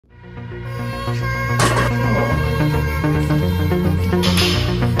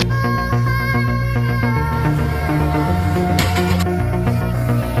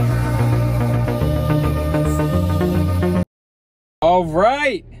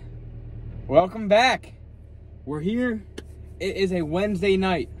right, welcome back. We're here. It is a Wednesday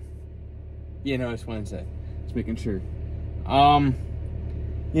night. Yeah, no, it's Wednesday. Just making sure.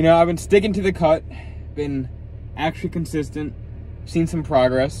 You know, I've been sticking to the cut, been actually consistent, seen some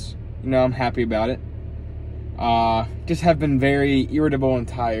progress. You know, I'm happy about it. Just have been very irritable and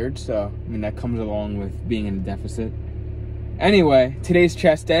tired, so I mean that comes along with being in a deficit. Anyway, today's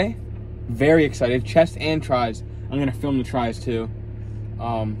chest day. Very excited. Chest and tries. I'm gonna film the tries too.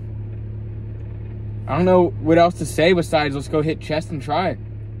 I don't know what else to say besides let's go hit chest and try.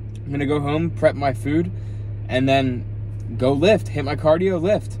 I'm gonna go home, prep my food, and then go lift. Hit my cardio,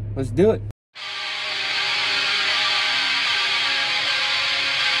 lift. Let's do it.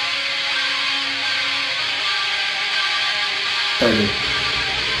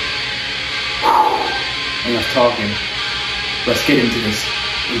 Enough talking. Let's get into this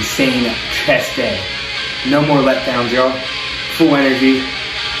insane chest day. No more letdowns, y'all. Full energy,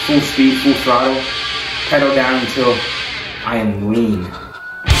 full speed, full throttle. Pedal down until I am lean.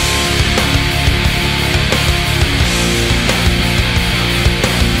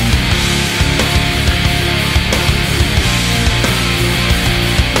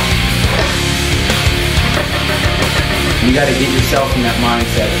 You gotta get yourself in that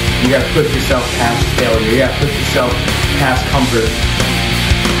mindset. You gotta push yourself past failure. You gotta push yourself past comfort.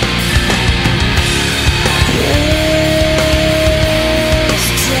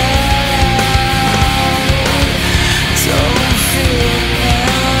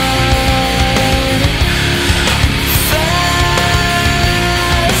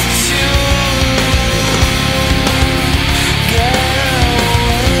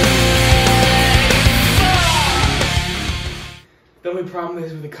 The only problem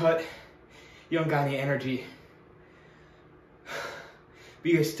is with the cut, you don't got any energy.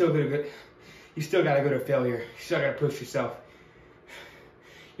 But you still gotta go to failure. You still gotta push yourself.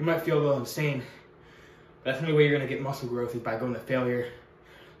 You might feel a little insane, but that's the only way you're gonna get muscle growth is by going to failure.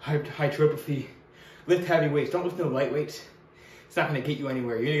 Hypertrophy. Lift heavy weights. Don't lift no light weights. It's not gonna get you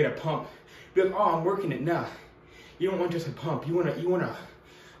anywhere. You're gonna get a pump. Be like, oh, I'm working it. Nah. You don't want just a pump. You want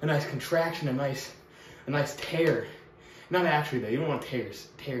a nice contraction, a nice tear. Not actually though, you don't want to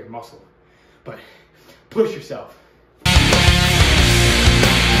tear your muscle, but push yourself.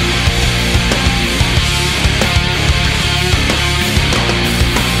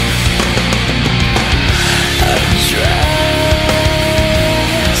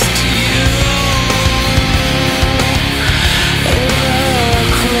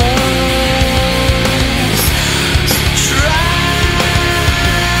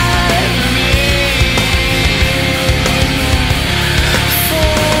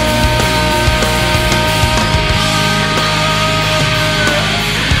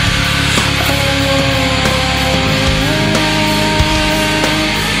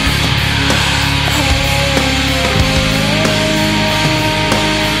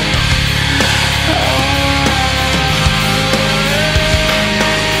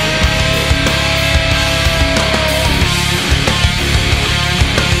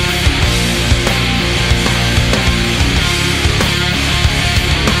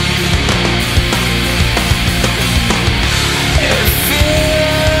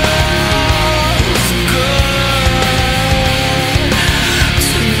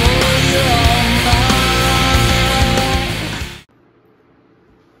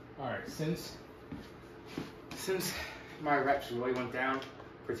 Since my reps really went down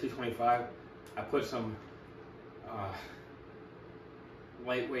for 225, I put some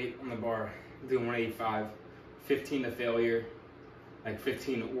lightweight on the bar, doing 185, 15 to failure, like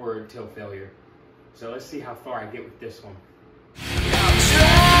 15 or till failure. So let's see how far I get with this one.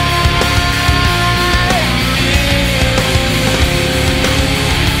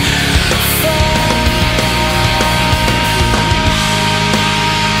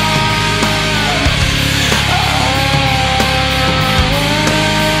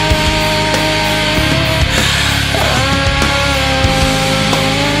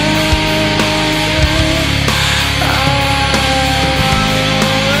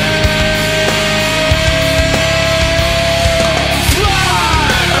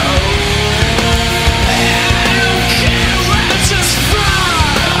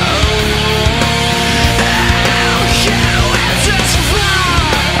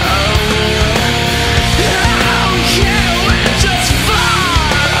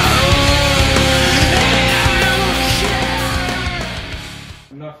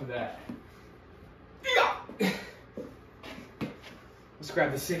 Enough of that. Let's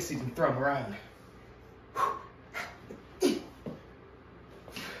grab the 60s and throw them around.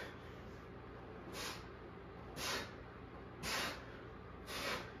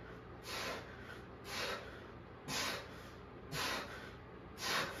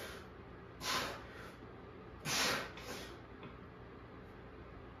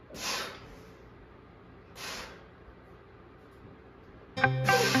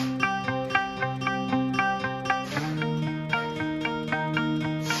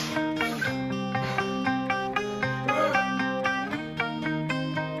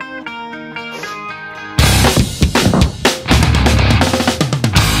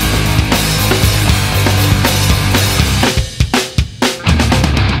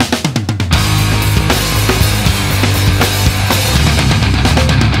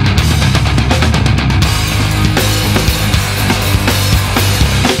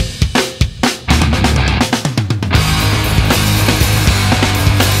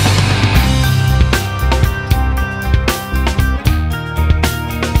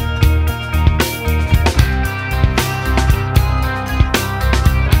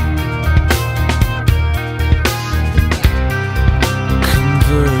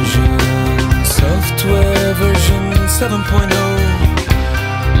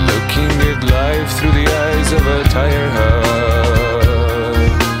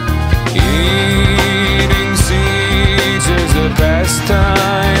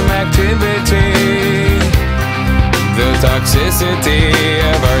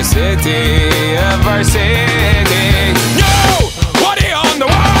 city. Yo, what do you own the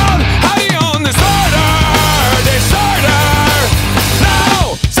world? How do you own disorder? Disorder.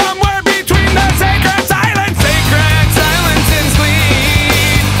 No, somewhere between the sacred silence and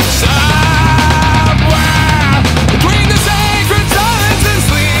sleep. Somewhere between the sacred silence and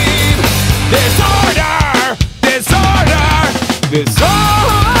sleep. Disorder, disorder, disorder.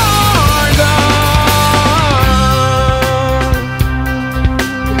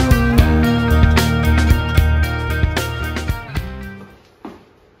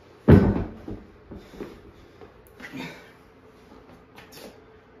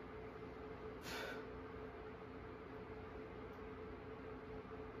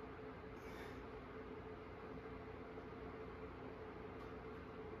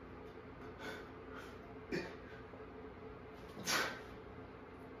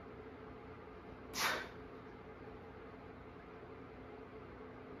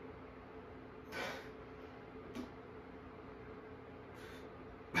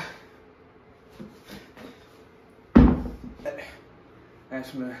 I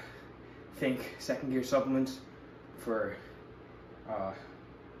just want to thank Second Gear Supplements for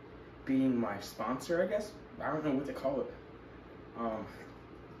being my sponsor, I guess. I don't know what to call it.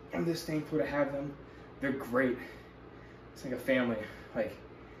 I'm just thankful to have them. They're great. It's like a family. Like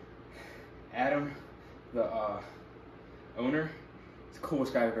Adam, the owner, he's the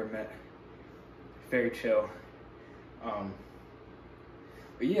coolest guy I've ever met. Very chill.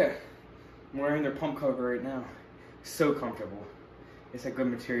 But yeah, I'm wearing their pump cover right now. So comfortable. It's a good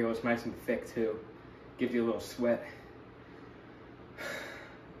material. It's nice and thick too. Gives you a little sweat.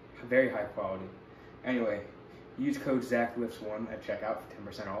 Very high quality. Anyway, use code ZachLifts1 at checkout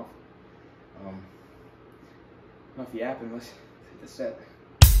for 10% off. Enough yapping. Let's hit the set.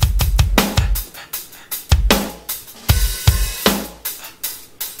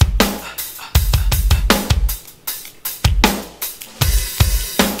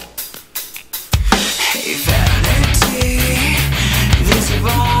 Hey, vanity, these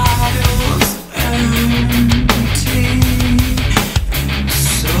vials empty, and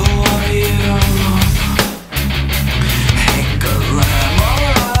so are you. Hey,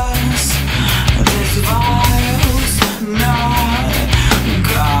 glamorous, these vials not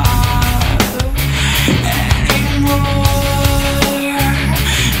God anymore.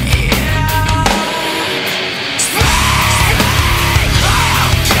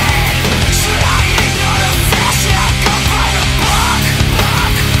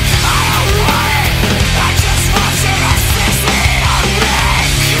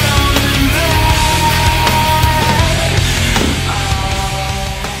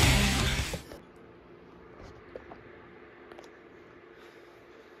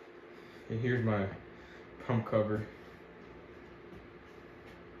 Here's my pump cover.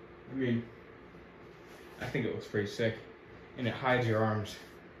 I mean, I think it looks pretty sick, and it hides your arms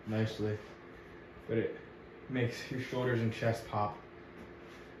nicely, but it makes your shoulders and chest pop.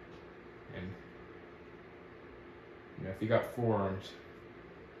 And you know, if you got forearms,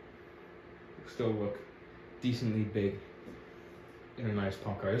 it'll still look decently big in a nice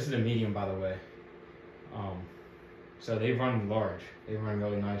pump cover. This is a medium, by the way. So they run large. They run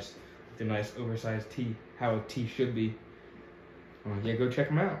really nice. The nice oversized tee, how a tee should be. Yeah, go check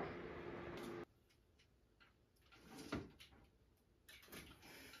them out.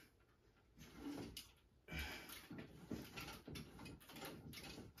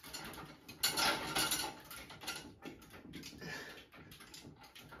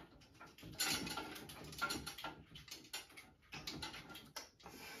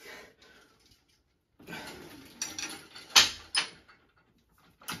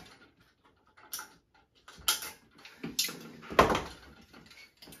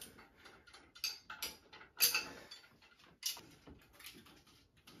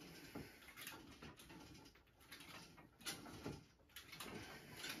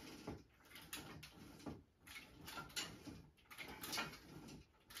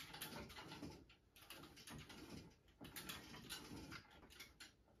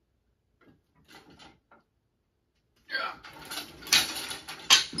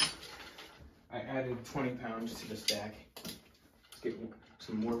 I added 20 pounds to the stack. Let's get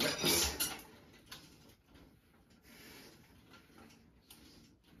some more reps.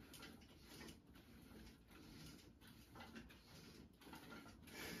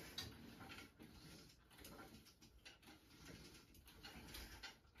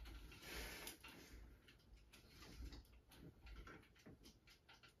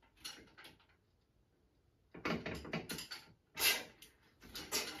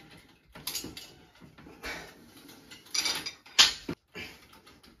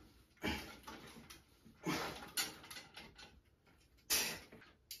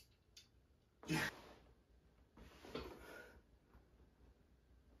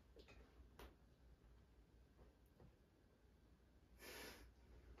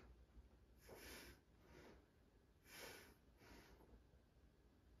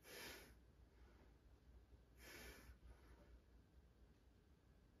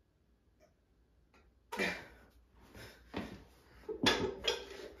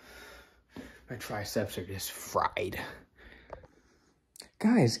 My triceps are just fried.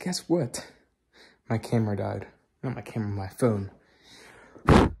 Guys, guess what? My camera died. Not my camera, my phone.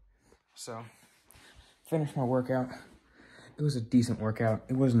 So, finished my workout. It was a decent workout.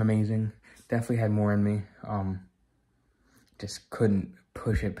 It wasn't amazing. Definitely had more in me. Just couldn't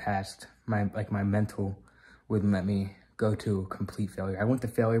push it past my mental wouldn't let me go to complete failure. I went to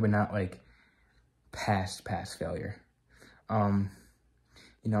failure, but not like past failure.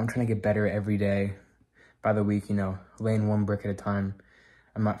 You know, I'm trying to get better every day by the week, you know, laying one brick at a time.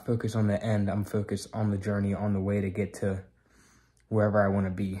 I'm not focused on the end. I'm focused on the journey, on the way to get to wherever I want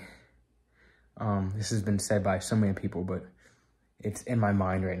to be. This has been said by so many people, but it's in my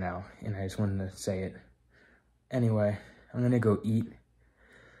mind right now, and I just wanted to say it. Anyway, I'm going to go eat.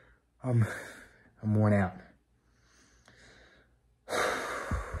 I'm worn out.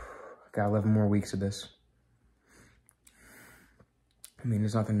 Got 11 more weeks of this. I mean,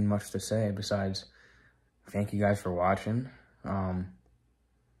 there's nothing much to say besides thank you guys for watching. Remember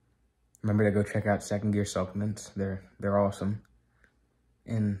to go check out Second Gear Supplements. They're awesome.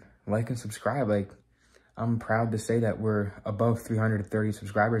 And like and subscribe. Like, I'm proud to say that we're above 330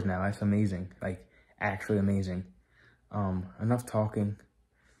 subscribers now. That's amazing. Like, actually amazing. Enough talking.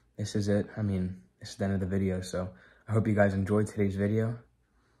 This is it. I mean, this is the end of the video. So I hope you guys enjoyed today's video.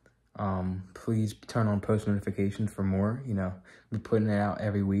 Please turn on post notifications for more. You know, we're putting it out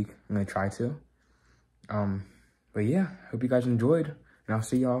every week. I'm gonna try to. But yeah, hope you guys enjoyed, and I'll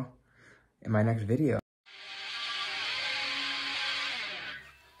see y'all in my next video.